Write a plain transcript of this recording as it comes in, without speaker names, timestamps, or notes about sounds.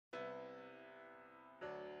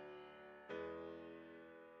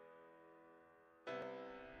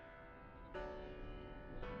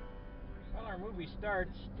movie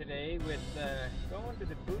starts today with going to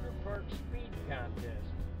the Booter Park Speed Contest.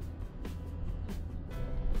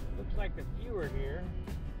 Looks like a few are here.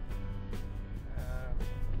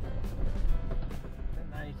 It's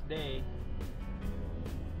a nice day.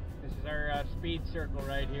 This is our speed circle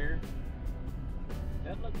right here.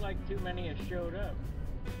 Doesn't look like too many have showed up.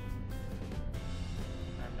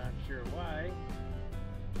 I'm not sure why.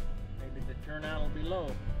 Maybe the turnout will be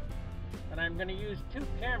low. But I'm going to use two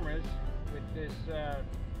cameras with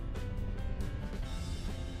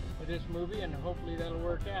this movie, and hopefully that'll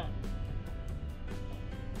work out.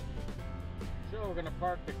 So we're going to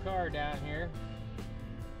park the car down here,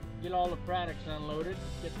 get all the products unloaded,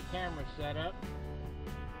 get the camera set up,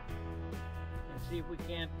 and see if we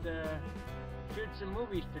can't shoot some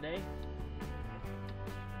movies today.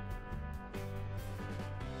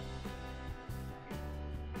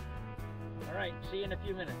 Alright, see you in a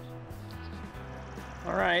few minutes.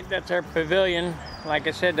 Alright, that's our pavilion. Like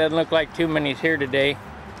I said, doesn't look like too many's here today.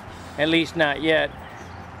 At least not yet.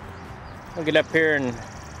 We'll get up here and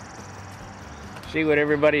see what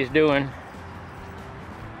everybody's doing.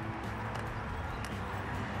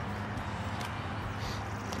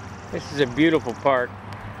 This is a beautiful park.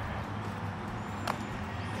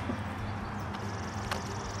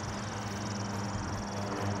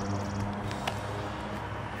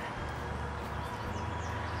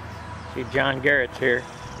 See, John Garrett's here.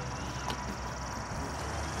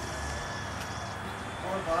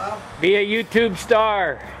 Morning, Bob. Be a YouTube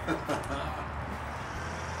star.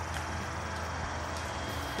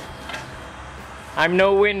 I'm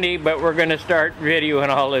no Windy, but we're gonna start videoing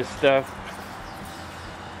all this stuff.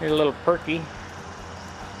 Here's a little Perky.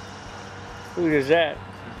 Who is that?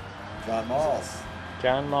 John Malls.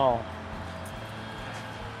 John Mall.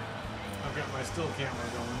 I've got my still camera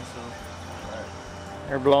going, so.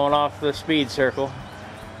 They're blowing off the speed circle.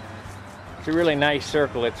 It's a really nice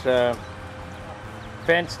circle. It's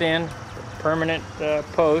fenced in, permanent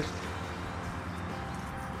post.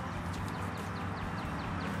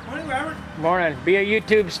 Morning, Robert. Morning. Be a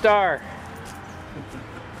YouTube star.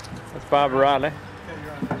 That's Bob Rodley. Okay,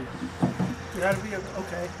 you're on video. You gotta be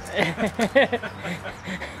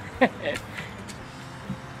okay.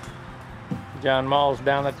 John Mall's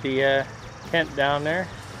down at the tent down there.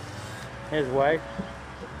 His wife.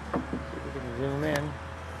 See if we can zoom in.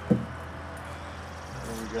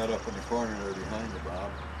 What we got up in the corner there behind you,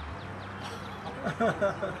 Bob?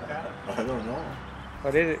 I don't know.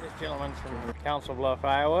 What is it? This gentleman's from Council Bluff,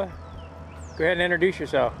 Iowa. Go ahead and introduce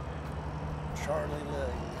yourself. Charlie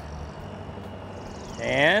Leg.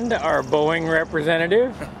 And our Boeing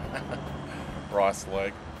representative. Ross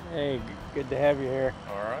Leg. Hey, good to have you here.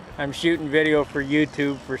 All right. I'm shooting video for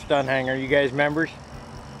YouTube for Stunt Hangar. You guys members?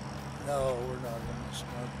 No, we're not in the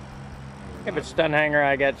Stunt. If it's Stunt Hangar,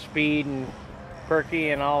 I got Speed and Perky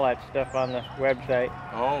and all that stuff on the website.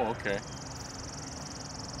 Oh, okay.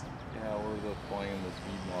 Yeah, we're playing the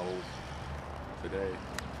speed models today.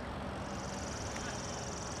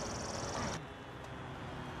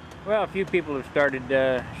 Well, a few people have started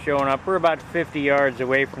showing up. We're about 50 yards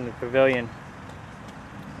away from the pavilion.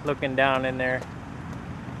 Looking down in there.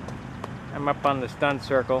 I'm up on the stunt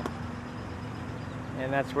circle.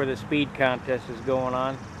 And that's where the speed contest is going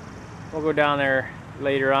on. We'll go down there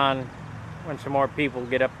later on when some more people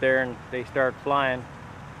get up there and they start flying.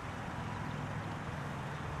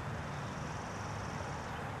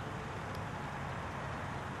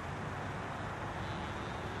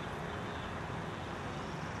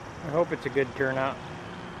 I hope it's a good turnout.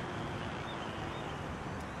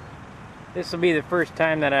 This will be the first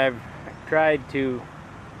time that I've tried to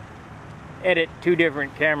edit two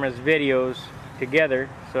different cameras' videos together,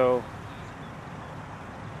 so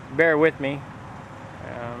bear with me.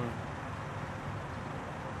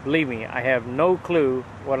 Believe me, I have no clue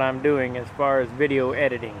what I'm doing as far as video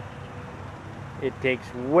editing. It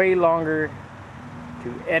takes way longer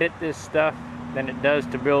to edit this stuff than it does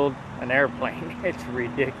to build an airplane. It's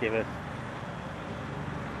ridiculous.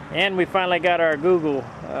 And we finally got our Google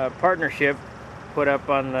partnership put up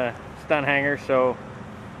on the Stunt Hangar, so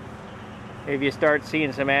if you start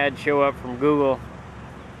seeing some ads show up from Google,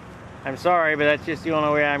 I'm sorry, but that's just the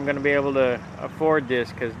only way I'm going to be able to afford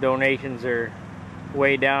this, because donations are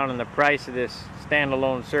way down and the price of this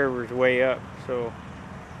standalone server is way up. So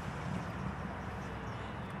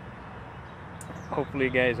hopefully you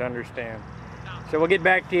guys understand. So we'll get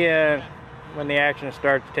back to you when the action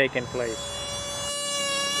starts taking place.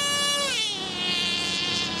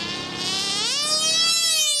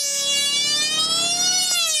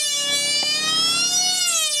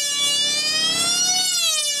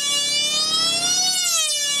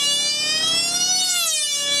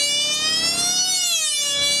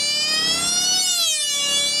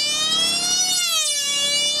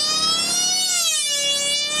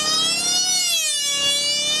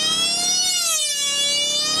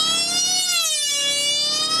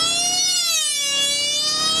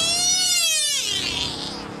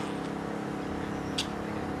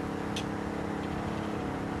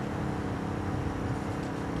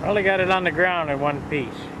 Only got it on the ground in one piece.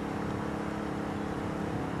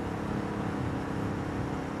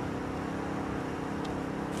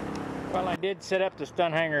 Well, I did set up the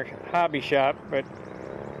Stunt Hangar hobby shop, but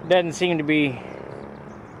it doesn't seem to be,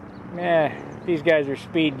 these guys are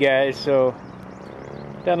speed guys, so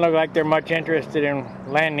it doesn't look like they're much interested in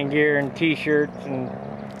landing gear and t-shirts and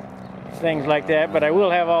things like that. But I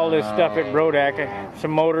will have all this stuff at Rodak,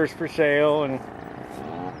 some motors for sale and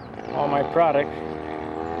all my products.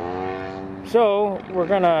 So we're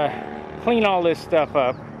gonna clean all this stuff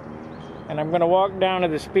up, and I'm gonna walk down to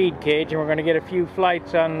the speed cage, and we're gonna get a few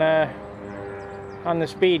flights on the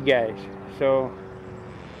speed guys. So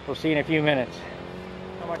we'll see in a few minutes.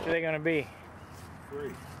 How much are they gonna be?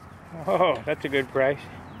 Free. Oh, that's a good price.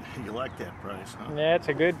 You like that price, huh? Yeah, it's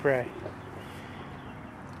a good price.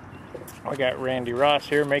 We got Randy Ross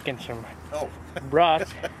here making some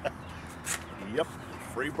brats. Yep,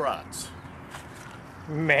 free brats.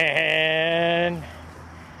 Man.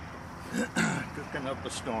 Cooking up a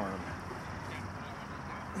storm.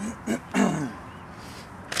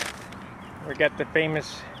 We got the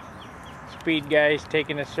famous speed guys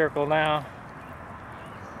taking a circle now.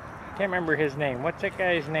 Can't remember his name. What's that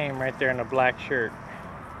guy's name right there in the black shirt?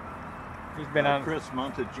 He's been on Chris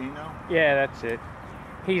Montegino? Yeah, that's it.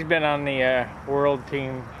 He's been on the world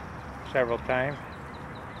team several times.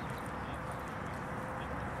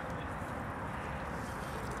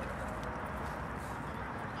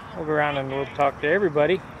 We'll go around and we'll talk to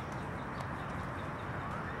everybody.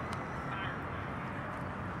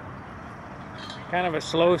 Kind of a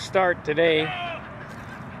slow start today.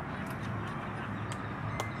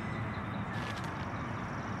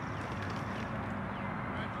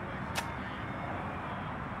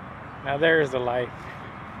 Now there's the life.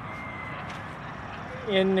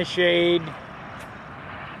 In the shade.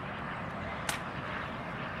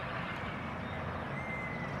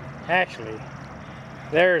 Actually,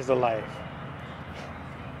 there's the life.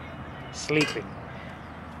 Sleeping.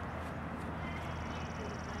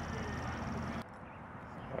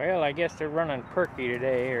 Well, I guess they're running perky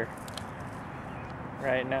today, or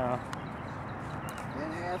right now.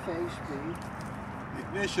 And half A speed.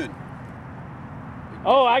 Ignition.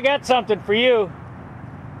 Oh, I got something for you.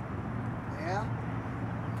 Yeah?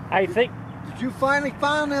 I think Did you finally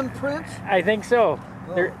find them prints? I think so.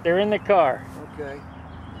 Oh. They're in the car. Okay.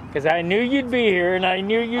 Because I knew you'd be here and I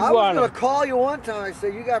knew you'd I was want going them. to call you one time. I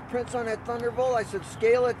said, you got prints on that Thunderbolt? I said,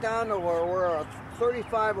 scale it down to where a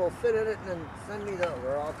 35 will fit in it and then send me those,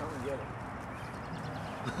 or I'll come and get them.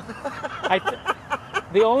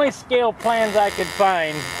 The only scale plans I could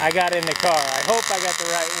find, I got in the car. I hope I got the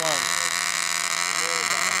right one.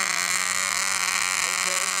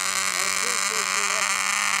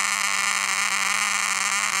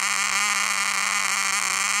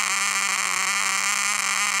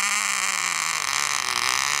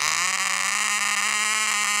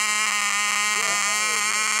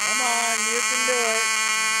 Come on, you can do it.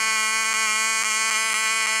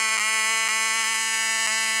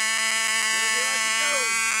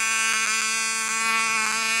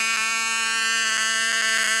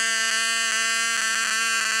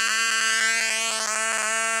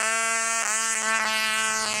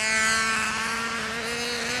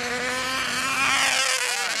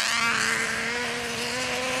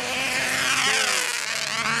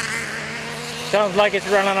 Sounds like it's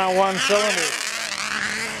running on one cylinder.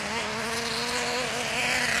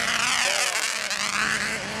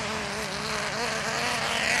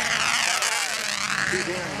 Too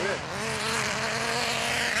damn good.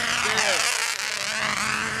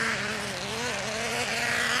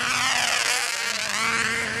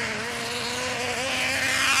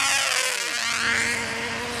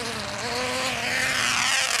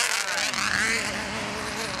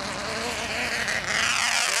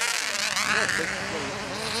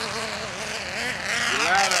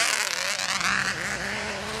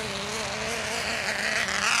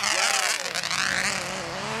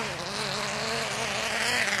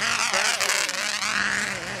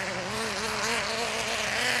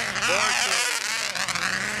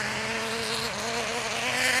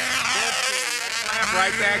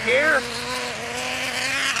 Right back here.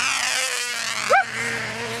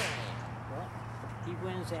 He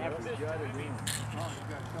wins after.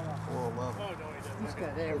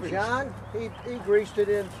 411. John, he greased it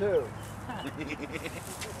in too.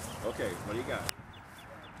 Okay, what do you got?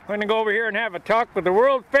 I'm going to go over here and have a talk with the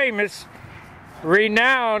world famous,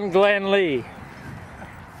 renowned Glenn Lee.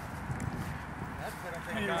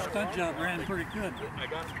 Hey, your stunt job ran pretty good.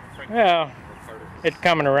 Well, it's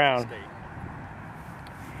coming around.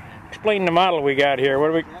 Explain the model we got here.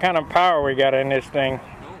 What kind of power we got in this thing?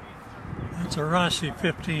 It's a Rossi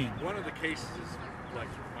 15. One of the cases is like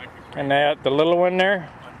might be And that, the little one there?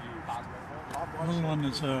 unused. The little one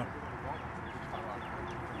is I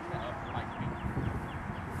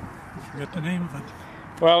forget the name of it.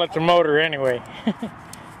 Well, it's a motor anyway.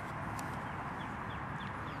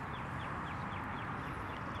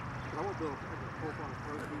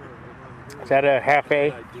 Is that a half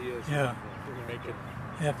A? Ideas Yeah, make it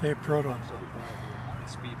FA Proton.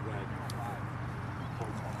 speed wagon.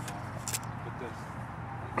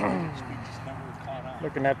 But the speed just never caught on.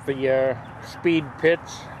 Looking at the speed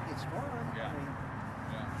pits.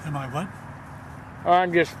 Am I what? Oh,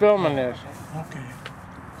 I'm just filming this. Okay.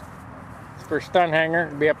 It's for Stunt Hangar.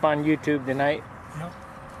 It'll be up on YouTube tonight. Yep.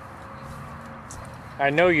 I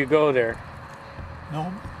know you go there.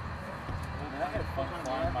 No,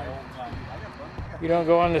 You don't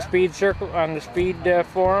go on the speed circle, on the speed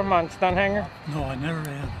forum on Stunt Hangar? no, I never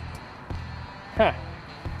have. Huh.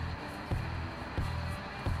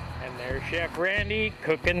 And there's Chef Randy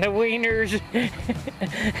cooking the wieners.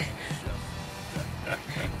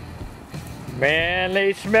 Man,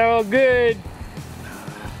 they smell good.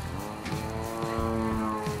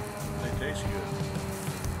 They taste good.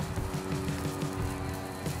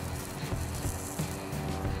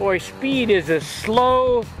 Boy, speed is a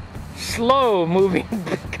slow moving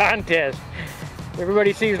contest.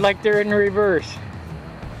 Everybody seems like they're in reverse.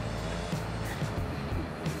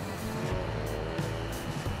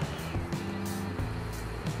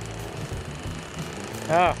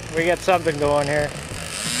 Oh, we got something going here.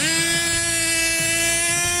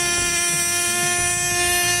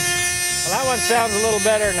 Well, that one sounds a little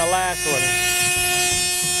better than the last one.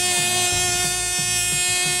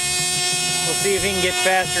 We'll see if he can get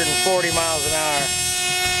faster than 40 miles an hour.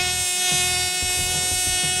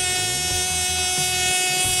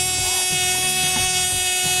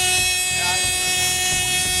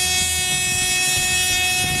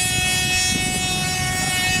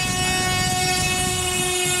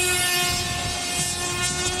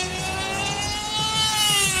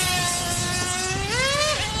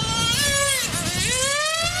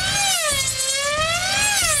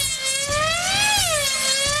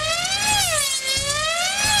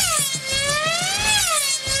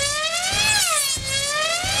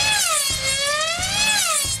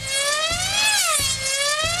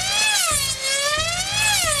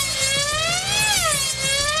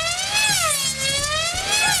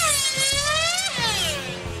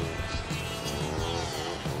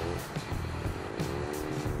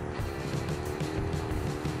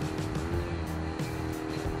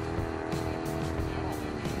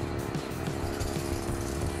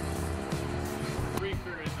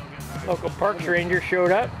 Local parks ranger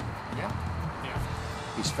showed up. Yeah.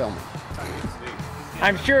 He's filming.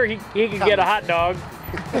 I'm sure he could get a hot dog.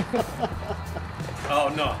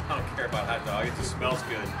 Oh no, I don't care about hot dog. It just smells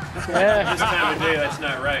good. Yeah. This time of day, that's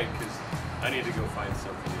not right because I need to go find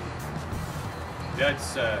something.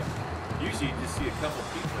 That's usually you just see a couple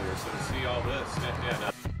people here, so to see all this,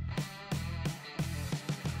 yeah.